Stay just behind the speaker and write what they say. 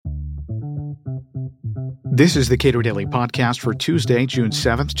This is the Cato Daily Podcast for Tuesday, June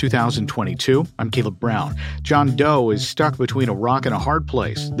 7th, 2022. I'm Caleb Brown. John Doe is stuck between a rock and a hard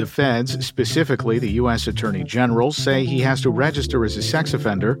place. The feds, specifically the U.S. Attorney General, say he has to register as a sex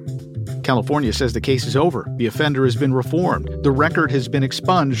offender. California says the case is over. The offender has been reformed. The record has been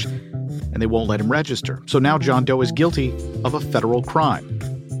expunged, and they won't let him register. So now John Doe is guilty of a federal crime.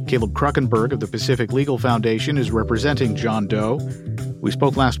 Caleb Kruckenberg of the Pacific Legal Foundation is representing John Doe. We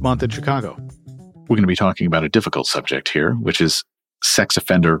spoke last month in Chicago. We're going to be talking about a difficult subject here, which is sex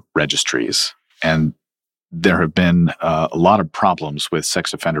offender registries. And there have been a lot of problems with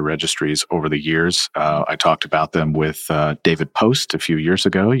sex offender registries over the years. I talked about them with David Post a few years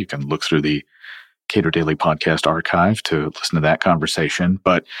ago. You can look through the Cato Daily Podcast archive to listen to that conversation.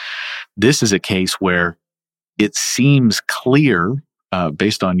 But this is a case where it seems clear,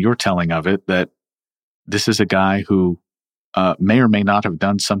 based on your telling of it, that this is a guy who may or may not have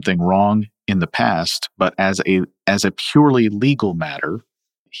done something wrong in the past, but as a purely legal matter,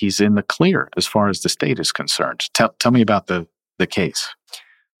 he's in the clear as far as the state is concerned. Tell me about the case.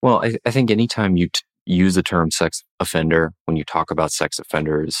 Well, I think anytime you use the term sex offender, when you talk about sex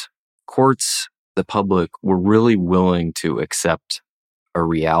offenders, courts, the public, were really willing to accept a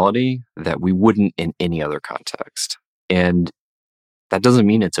reality that we wouldn't in any other context. And that doesn't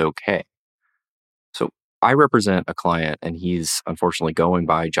mean it's okay. So I represent a client, and he's unfortunately going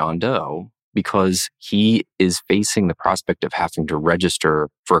by John Doe because he is facing the prospect of having to register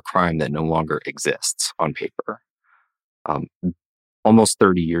for a crime that no longer exists on paper. Almost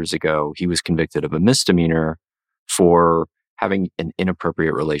 30 years ago, he was convicted of a misdemeanor for having an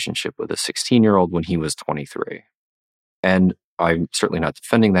inappropriate relationship with a 16-year-old when he was 23. And I'm certainly not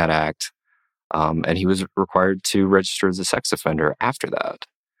defending that act. And he was required to register as a sex offender after that.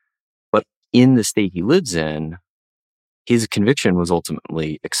 But in the state he lives in, his conviction was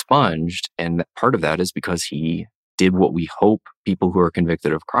ultimately expunged. And part of that is because he did what we hope people who are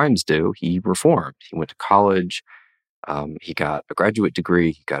convicted of crimes do. He reformed. He went to college. He got a graduate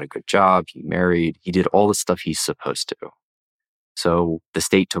degree. He got a good job. He married. He did all the stuff he's supposed to. So the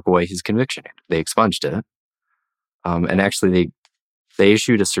state took away his conviction. They expunged it. And actually, they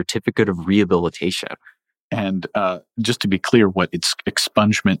issued a certificate of rehabilitation. And just to be clear what its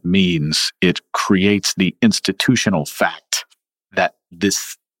expungement means, it creates the institutional fact that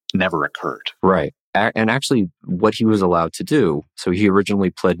this never occurred. Right. And actually, what he was allowed to do, so he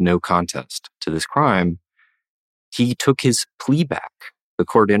originally pled no contest to this crime. He took his plea back. The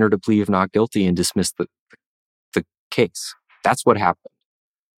court entered a plea of not guilty and dismissed the case. That's what happened.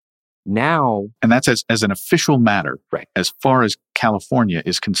 Now... And that's as an official matter. Right. As far as California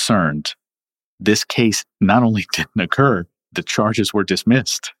is concerned, this case not only didn't occur, the charges were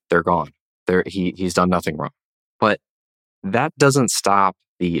dismissed. They're gone. He's done nothing wrong. But that doesn't stop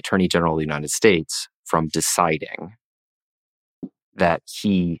the Attorney General of the United States from deciding that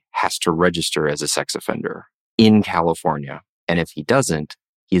he has to register as a sex offender in California. And if he doesn't,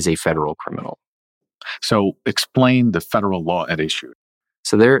 he is a federal criminal. So explain the federal law at issue.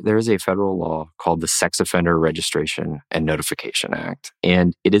 So there is a federal law called the Sex Offender Registration and Notification Act.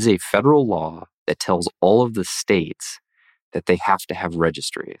 And it is a federal law that tells all of the states that they have to have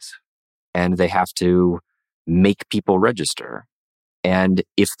registries and they have to make people register. And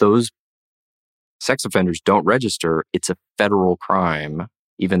if those sex offenders don't register, it's a federal crime,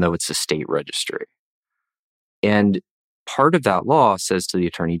 even though it's a state registry. And part of that law says to the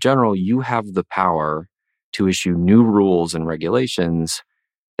Attorney General, you have the power to issue new rules and regulations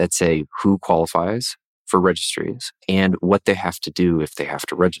that say who qualifies for registries and what they have to do if they have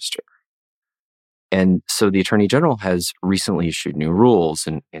to register. And so the Attorney General has recently issued new rules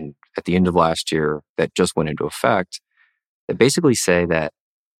and at the end of last year that just went into effect that basically say that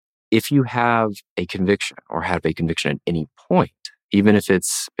if you have a conviction or have a conviction at any point, even if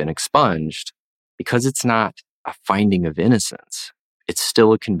it's been expunged, because it's not a finding of innocence, it's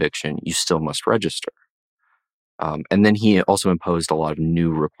still a conviction, you still must register. And then he also imposed a lot of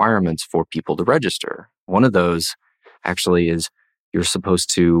new requirements for people to register. One of those actually is you're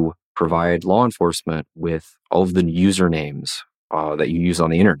supposed to provide law enforcement with all of the usernames that you use on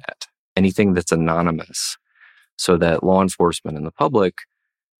the internet, anything that's anonymous, so that law enforcement and the public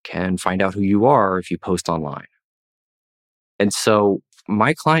can find out who you are if you post online. And so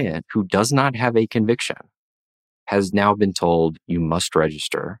my client, who does not have a conviction, has now been told you must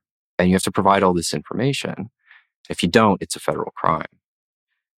register and you have to provide all this information. If you don't, it's a federal crime.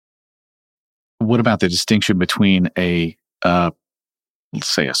 What about the distinction between a, let's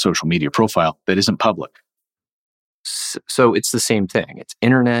say, a social media profile that isn't public? So it's the same thing. It's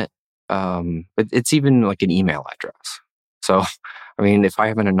internet. It's even like an email address. So, I mean, if I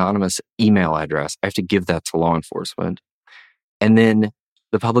have an anonymous email address, I have to give that to law enforcement. And then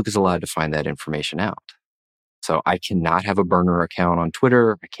the public is allowed to find that information out. So I cannot have a burner account on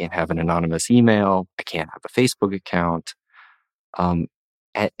Twitter. I can't have an anonymous email. I can't have a Facebook account. And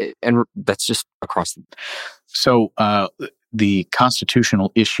that's just across the... So the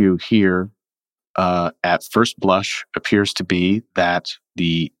constitutional issue here at first blush appears to be that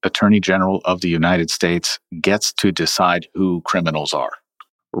the Attorney General of the United States gets to decide who criminals are.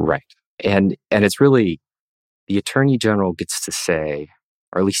 Right. And it's really the Attorney General gets to say,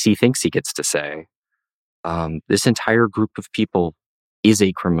 or at least he thinks he gets to say, this entire group of people is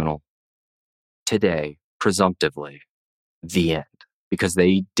a criminal today, presumptively, the end, because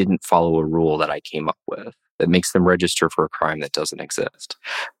they didn't follow a rule that I came up with that makes them register for a crime that doesn't exist.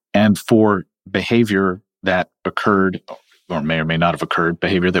 And for behavior that occurred, or may not have occurred,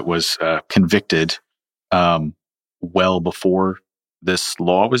 behavior that was convicted well before this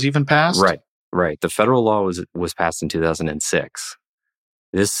law was even passed? Right. The federal law was passed in 2006.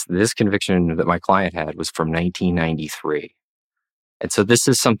 This conviction that my client had was from 1993. And so this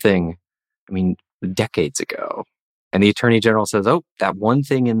is something, I mean, decades ago. And the Attorney General says, oh, that one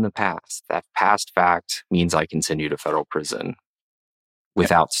thing in the past, that past fact means I can send you to federal prison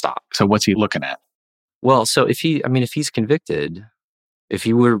without stop. So what's he looking at? Well, so if he's convicted, if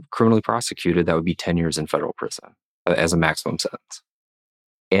he were criminally prosecuted, that would be 10 years in federal prison as a maximum sentence.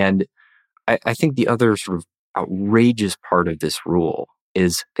 And I think the other sort of outrageous part of this rule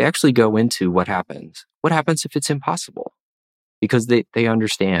is they actually go into what happens. What happens if it's impossible? Because they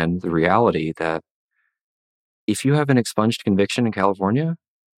understand the reality that if you have an expunged conviction in California,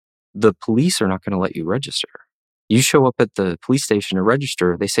 the police are not going to let you register. You show up at the police station to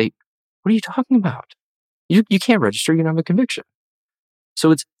register, they say, what are you talking about? You can't register, you don't have a conviction.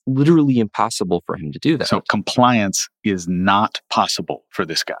 So it's literally impossible for him to do that. So compliance is not possible for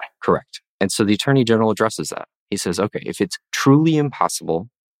this guy. Correct. And so the Attorney General addresses that. He says, okay, if it's truly impossible,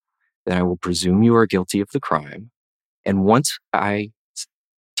 then I will presume you are guilty of the crime. And once I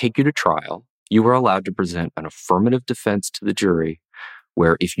take you to trial, you are allowed to present an affirmative defense to the jury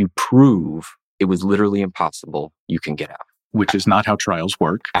where if you prove it was literally impossible, you can get out. Which is not how trials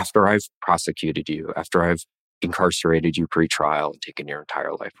work. After I've prosecuted you, after I've incarcerated you pre-trial and taken your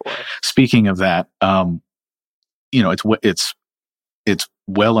entire life away. Speaking of that, it's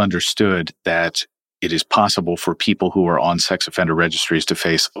well understood that it is possible for people who are on sex offender registries to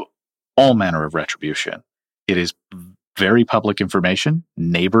face all manner of retribution. It is very public information.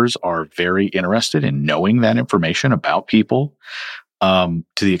 Neighbors are very interested in knowing that information about people. To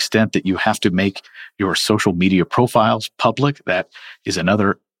the extent that you have to make your social media profiles public, that is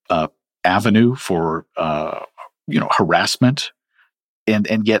another avenue for harassment,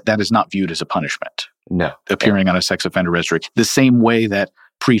 and yet that is not viewed as a punishment. No, appearing on a sex offender registry, the same way that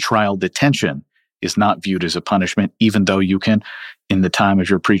pretrial detention is not viewed as a punishment, even though you can, in the time of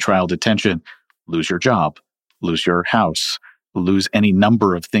your pretrial detention, lose your job, lose your house, lose any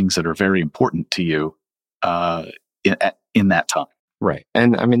number of things that are very important to you in that time. Right.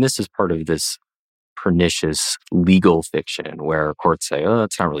 And I mean, this is part of this pernicious legal fiction where courts say, oh,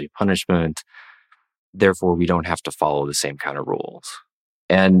 it's not really punishment. Therefore, we don't have to follow the same kind of rules.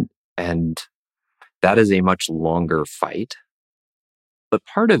 And that is a much longer fight. But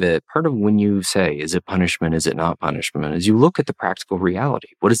part of when you say, is it punishment, is it not punishment, is you look at the practical reality.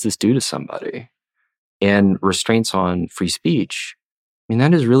 What does this do to somebody? And restraints on free speech, I mean,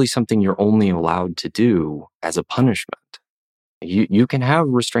 that is really something you're only allowed to do as a punishment. You can have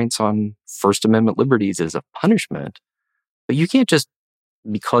restraints on First Amendment liberties as a punishment, but you can't just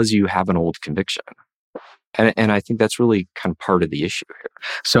because you have an old conviction. And I think that's really kind of part of the issue here.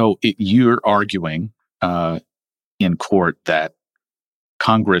 So you're arguing in court that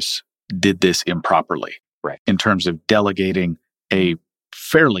Congress did this improperly, right? In terms of delegating a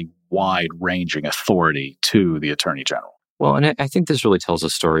fairly wide-ranging authority to the Attorney General. Well, and I think this really tells a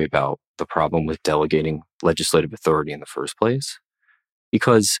story about the problem with delegating legislative authority in the first place.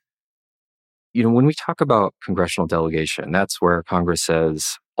 Because, when we talk about congressional delegation, that's where Congress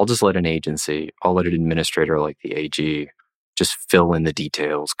says, I'll just let an agency, I'll let an administrator like the AG just fill in the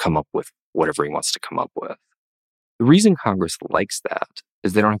details, come up with whatever he wants to come up with. The reason Congress likes that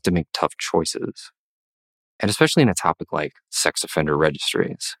is they don't have to make tough choices. And especially in a topic like sex offender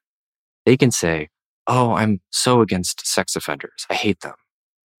registries, they can say, oh, I'm so against sex offenders. I hate them.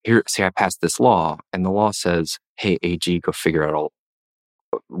 Here, see, I passed this law, and the law says, hey, AG, go figure out all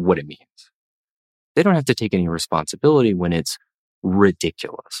what it means. They don't have to take any responsibility when it's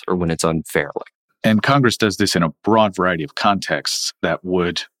ridiculous or when it's unfair. And Congress does this in a broad variety of contexts that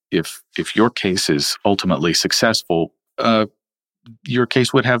would, if your case is ultimately successful, your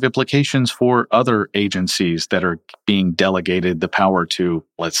case would have implications for other agencies that are being delegated the power to,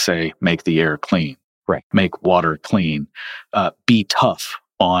 let's say, make the air clean, right? Make water clean, be tough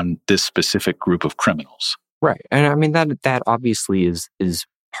on this specific group of criminals. Right. And I mean, that obviously is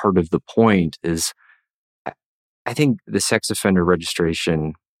part of the point. Is I think the sex offender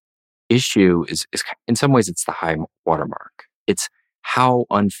registration issue is in some ways it's the high watermark. It's how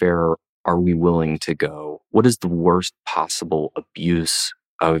unfair are we willing to go? What is the worst possible abuse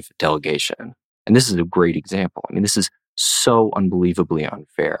of delegation? And this is a great example. I mean, this is so unbelievably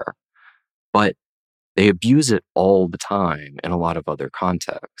unfair, but they abuse it all the time in a lot of other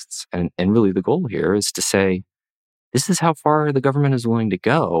contexts. And really the goal here is to say, this is how far the government is willing to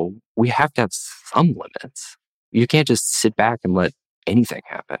go. We have to have some limits. You can't just sit back and let anything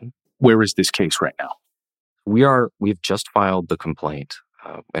happen. Where is this case right now? We've just filed the complaint.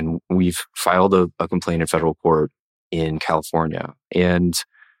 And we've filed a complaint in federal court in California, and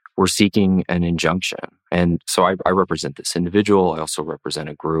we're seeking an injunction. And so I represent this individual. I also represent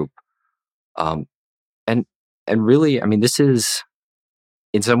a group. And really, I mean, this is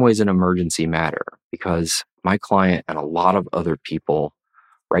in some ways an emergency matter because my client and a lot of other people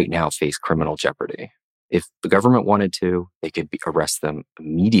right now face criminal jeopardy. If the government wanted to, they could arrest them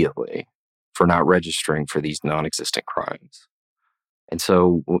immediately for not registering for these non-existent crimes. And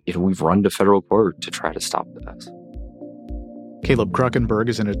so we've run to federal court to try to stop this. Caleb Kruckenberg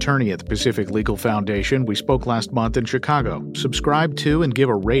is an attorney at the Pacific Legal Foundation. We spoke last month in Chicago. Subscribe to and give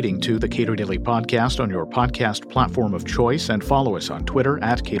a rating to the Cato Daily Podcast on your podcast platform of choice and follow us on Twitter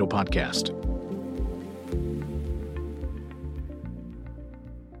 @Cato Podcast.